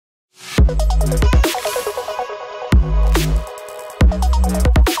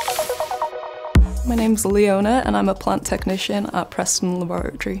name's Leona and I'm a plant technician at Preston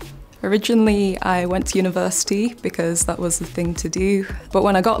Laboratory. Originally, I went to university because that was the thing to do, but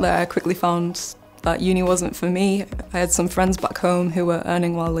when I got there, I quickly found that uni wasn't for me. I had some friends back home who were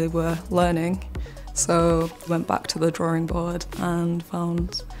earning while they were learning, so I went back to the drawing board and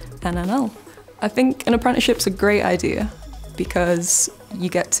found NNL. I think an apprenticeship's a great idea because you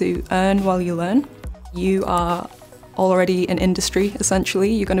get to earn while you learn. You are already in industry,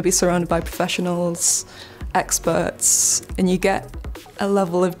 essentially. You're going to be surrounded by professionals, experts, and you get a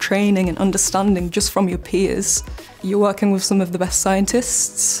level of training and understanding just from your peers. You're working with some of the best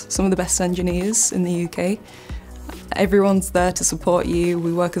scientists, some of the best engineers in the UK. Everyone's there to support you,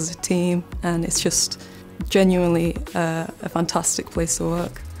 we work as a team, and it's just genuinely a fantastic place to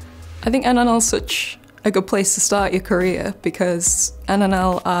work. I think NNL is such a good place to start your career because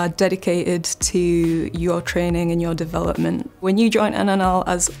NNL are dedicated to your training and your development. When you join NNL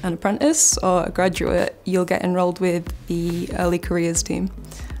as an apprentice or a graduate, you'll get enrolled with the early careers team.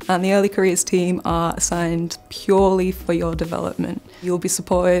 And the early careers team are assigned purely for your development. You'll be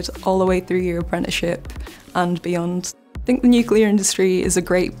supported all the way through your apprenticeship and beyond. I think the nuclear industry is a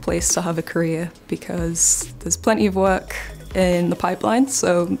great place to have a career because there's plenty of work in the pipeline,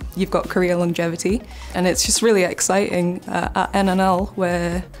 so you've got career longevity, and it's just really exciting. At NNL,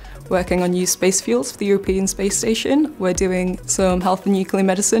 we're working on new space fuels for the European Space Station. We're doing some health and nuclear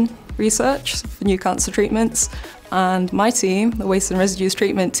medicine research for new cancer treatments, and my team, the waste and residues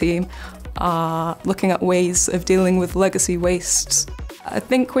treatment team, are looking at ways of dealing with legacy waste. I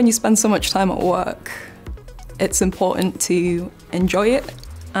think when you spend so much time at work, it's important to enjoy it,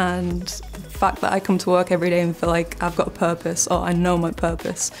 and the fact that I come to work every day and feel like I've got a purpose, or I know my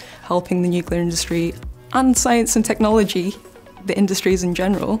purpose, helping the nuclear industry and science and technology, the industries in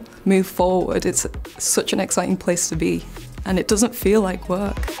general, move forward. It's such an exciting place to be, and it doesn't feel like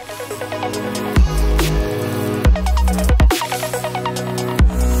work.